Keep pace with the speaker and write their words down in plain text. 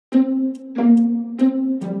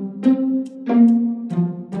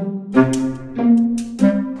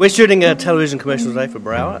We're shooting a television commercial today for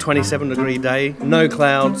Brauer. 27-degree day, no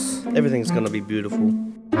clouds, everything's going to be beautiful.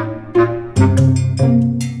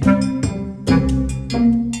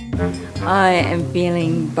 I am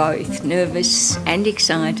feeling both nervous and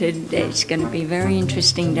excited. It's going to be a very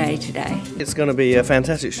interesting day today. It's going to be a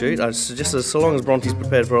fantastic shoot. I suggest that so long as Bronte's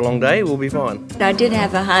prepared for a long day, we'll be fine. I did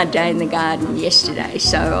have a hard day in the garden yesterday,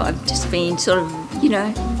 so I've just been sort of,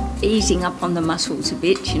 easing up on the muscles a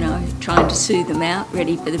bit, trying to soothe them out,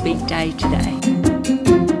 ready for the big day today.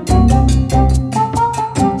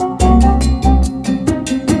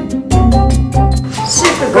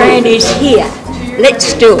 Supergran is here.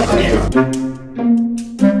 Let's do it.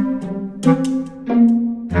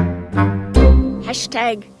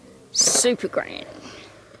 #Supergran.